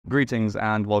Greetings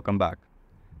and welcome back.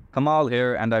 Kamal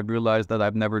here, and I've realized that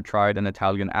I've never tried an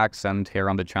Italian accent here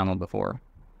on the channel before.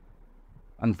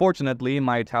 Unfortunately,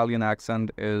 my Italian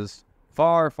accent is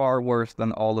far worse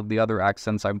than all of the other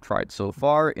accents I've tried so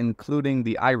far, including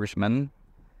the Irishman,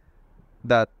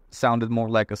 that sounded more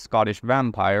like a Scottish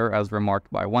vampire, as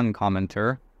remarked by one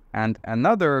commenter, and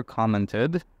another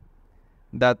commented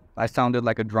that I sounded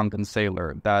like a drunken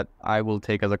sailor. That I will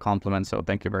take as a compliment, so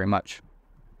thank you very much.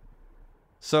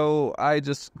 So I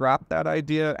just scrapped that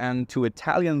idea, and to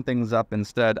Italian things up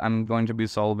instead, I'm going to be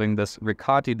solving this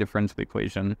riccati differential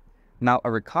equation. Now, a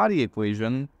riccati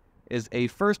equation is a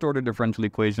first-order differential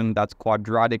equation that's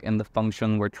quadratic in the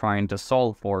function we're trying to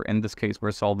solve for. In this case,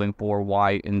 we're solving for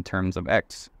y in terms of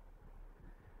x.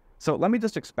 So let me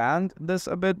just expand this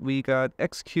a bit. We got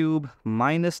x cubed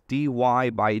minus dy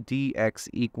by dx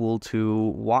equal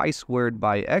to y squared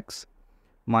by x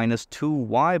minus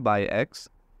 2y by x.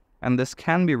 And this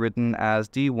can be written as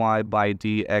dy by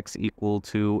dx equal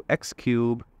to x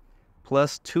cubed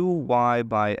plus 2y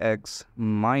by x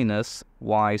minus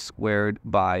y squared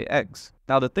by x.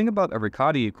 Now, the thing about a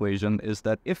riccati equation is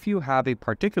that if you have a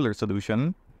particular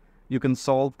solution, you can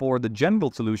solve for the general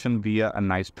solution via a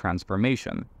nice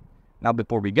transformation. Now,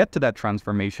 before we get to that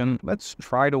transformation, let's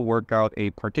try to work out a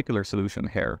particular solution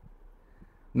here.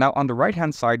 Now, on the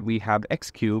right-hand side, we have x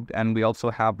cubed, and we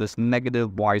also have this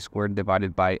negative y squared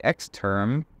divided by x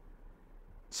term.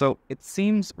 So it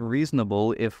seems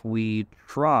reasonable if we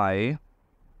try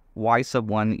y sub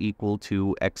 1 equal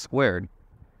to x squared,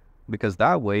 because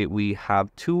that way we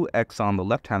have 2x on the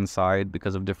left-hand side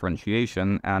because of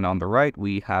differentiation, and on the right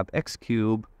we have x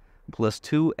cubed plus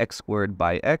 2x squared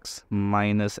by x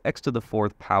minus x to the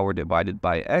 4th power divided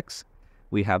by x.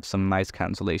 We have some nice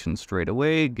cancellation straight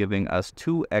away, giving us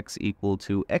 2x equal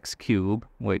to x cubed.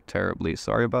 Wait, terribly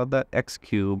sorry about that. X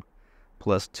cubed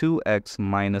plus 2x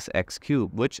minus x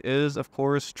cubed, which is, of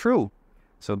course, true.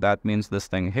 So that means this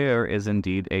thing here is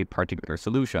indeed a particular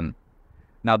solution.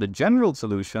 Now, the general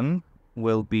solution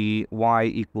will be y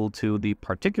equal to the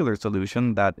particular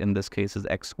solution, that in this case is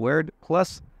x squared,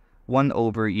 plus 1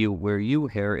 over u, where u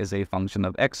here is a function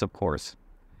of x, of course.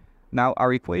 Now,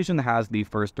 our equation has the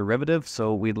first derivative,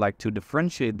 so we'd like to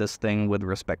differentiate this thing with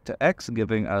respect to x,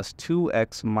 giving us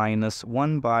 2x minus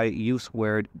 1 by u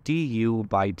squared du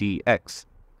by dx.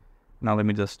 Now, let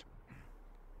me just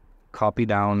copy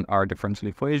down our differential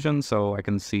equation so I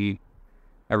can see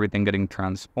everything getting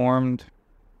transformed.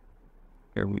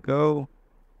 Here we go.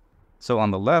 So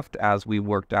on the left, as we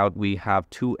worked out, we have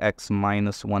 2x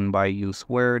minus 1 by u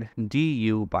squared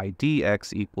du by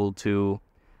dx equal to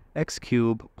x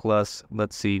cubed plus,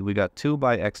 let's see, we got 2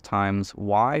 by x times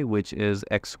y, which is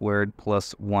x squared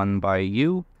plus 1 by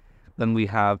u. Then we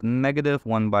have negative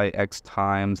 1 by x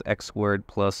times x squared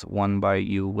plus 1 by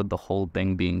u, with the whole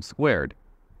thing being squared.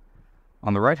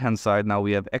 On the right-hand side, now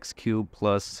we have x cubed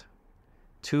plus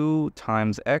 2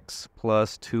 times x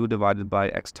plus 2 divided by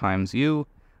x times u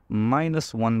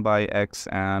minus 1 by x,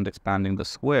 and expanding the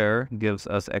square gives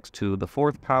us x to the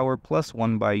 4th power plus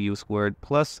 1 by u squared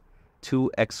plus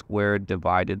 2x squared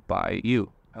divided by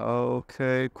u.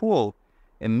 Okay, cool.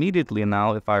 Immediately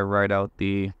now, if I write out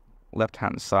the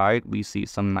left-hand side, we see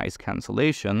some nice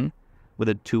cancellation with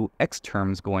the 2x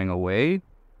terms going away.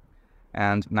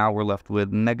 And now we're left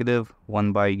with negative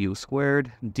 1 by u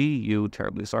squared du,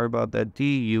 terribly sorry about that,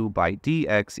 du by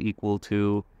dx equal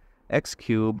to x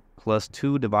cubed plus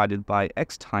 2 divided by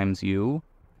x times u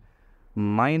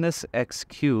minus x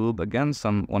cubed, again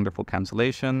some wonderful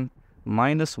cancellation,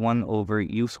 minus 1 over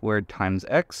u squared times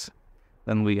x.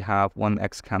 Then we have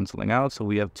 1x canceling out, so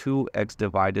we have 2x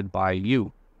divided by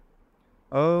u.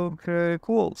 Okay,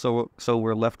 cool. So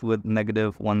we're left with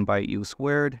negative 1 by u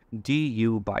squared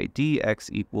du by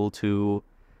dx equal to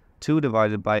 2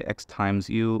 divided by x times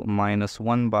u minus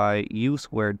 1 by u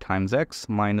squared times x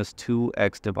minus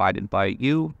 2x divided by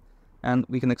u. And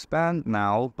we can expand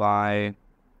now by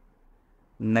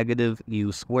negative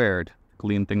u squared.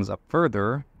 Clean things up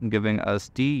further, giving us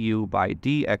du by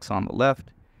dx on the left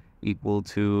equal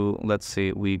to, let's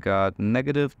see, we got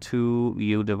negative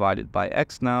 2u divided by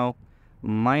x now,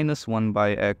 minus 1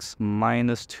 by x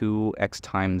minus 2x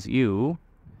times u.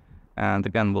 And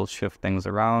again, we'll shift things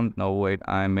around. No, wait,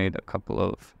 I made a couple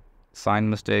of sign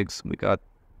mistakes. We got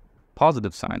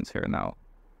positive signs here now.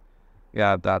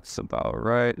 Yeah, that's about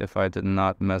right, if I did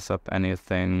not mess up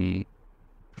anything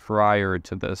prior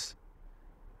to this.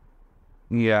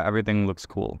 Yeah, everything looks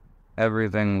cool.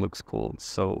 Everything looks cool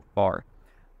so far.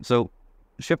 So,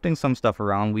 shifting some stuff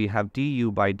around, we have du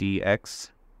by dx.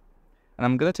 And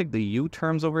I'm going to take the u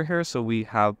terms over here. So we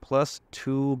have plus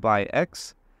 2 by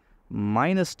x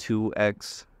minus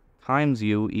 2x times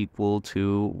u equal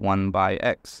to 1 by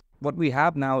x. What we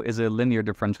have now is a linear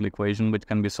differential equation which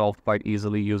can be solved quite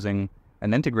easily using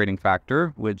an integrating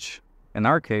factor, which in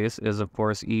our case is of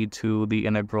course e to the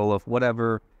integral of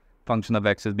whatever function of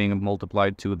x is being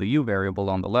multiplied to the u variable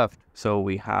on the left. So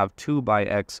we have 2 by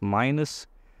x minus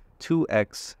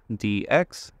 2x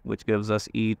dx, which gives us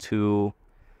e to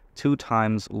 2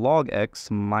 times log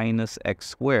x minus x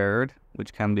squared,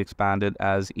 which can be expanded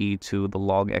as e to the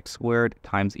log x squared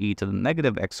times e to the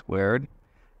negative x squared,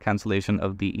 cancellation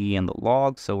of the e and the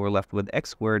log, so we're left with x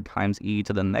squared times e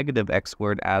to the negative x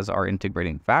squared as our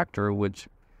integrating factor, which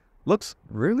looks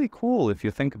really cool if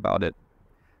you think about it.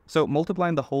 So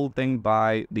multiplying the whole thing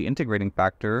by the integrating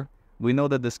factor, we know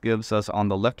that this gives us on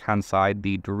the left-hand side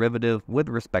the derivative with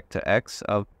respect to x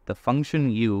of the function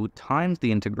u times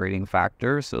the integrating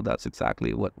factor, so that's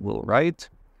exactly what we'll write.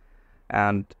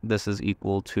 And this is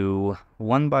equal to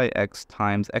 1 by x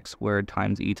times x squared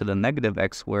times e to the negative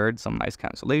x squared. Some nice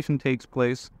cancellation takes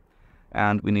place.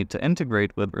 And we need to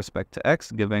integrate with respect to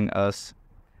x, giving us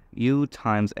u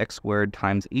times x squared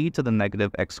times e to the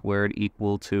negative x squared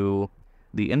equal to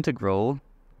the integral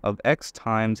of x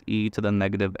times e to the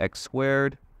negative x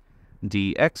squared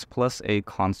dx plus a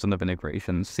constant of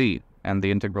integration c. And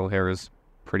the integral here is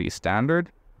pretty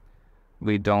standard.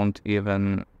 We don't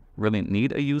even really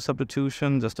need a u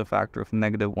substitution, just a factor of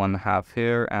negative 1/2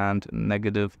 here and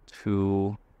negative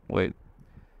 2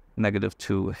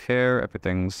 here.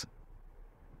 Everything's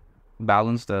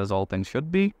balanced as all things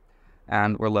should be.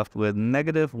 And we're left with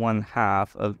negative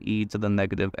 1/2 of e to the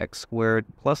negative x squared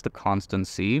plus the constant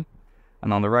c.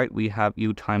 And on the right, we have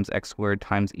u times x squared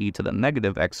times e to the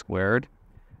negative x squared.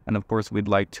 And of course, we'd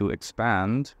like to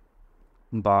expand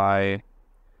by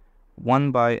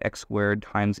 1 by x squared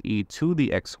times e to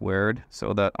the x squared,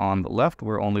 so that on the left,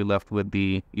 we're only left with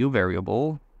the u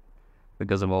variable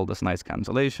because of all this nice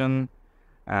cancellation.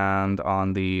 And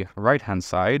on the right-hand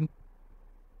side,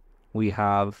 we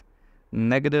have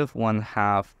negative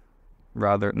 1/2,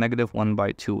 negative 1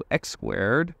 by 2x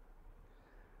squared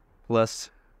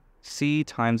plus c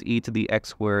times e to the x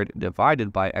squared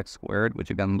divided by x squared,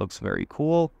 which again looks very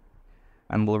cool.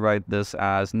 And we'll write this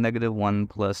as negative 1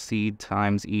 plus c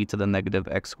times e to the negative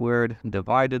x squared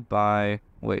divided by,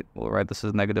 we'll write this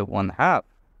as negative 1/2.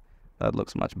 That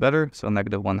looks much better. So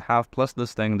negative 1/2 plus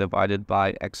this thing divided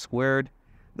by x squared.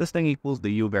 This thing equals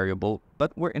the u variable,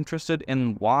 but we're interested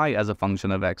in y as a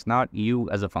function of x, not u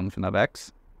as a function of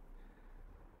x.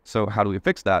 So how do we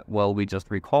fix that? Well, we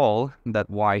just recall that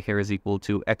y here is equal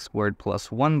to x squared plus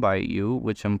 1 by u,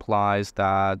 which implies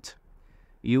that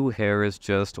u here is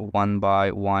just 1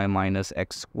 by y minus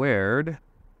x squared,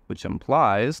 which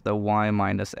implies that y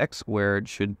minus x squared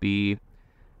should be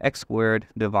x squared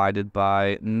divided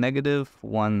by negative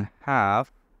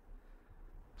 1/2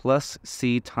 plus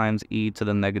c times e to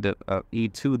the negative e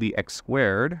to the x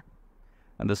squared.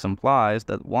 And this implies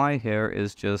that y here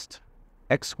is just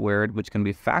x squared, which can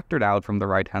be factored out from the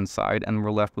right-hand side, and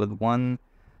we're left with 1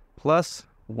 plus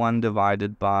 1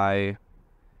 divided by,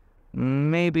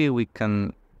 maybe we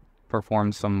can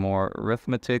perform some more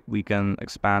arithmetic. We can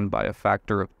expand by a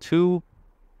factor of 2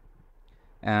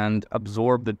 and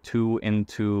absorb the 2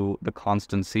 into the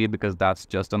constant c, because that's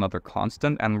just another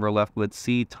constant, and we're left with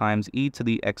c times e to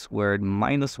the x squared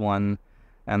minus 1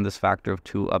 and this factor of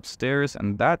 2 upstairs,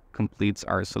 and that completes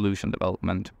our solution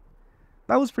development.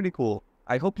 That was pretty cool.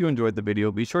 I hope you enjoyed the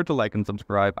video. Be sure to like and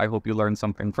subscribe. I hope you learned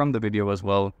something from the video as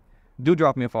well. Do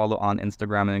drop me a follow on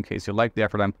Instagram, and in case you like the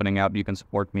effort I'm putting out, you can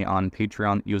support me on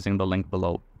Patreon using the link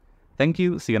below. Thank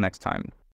you. See you next time.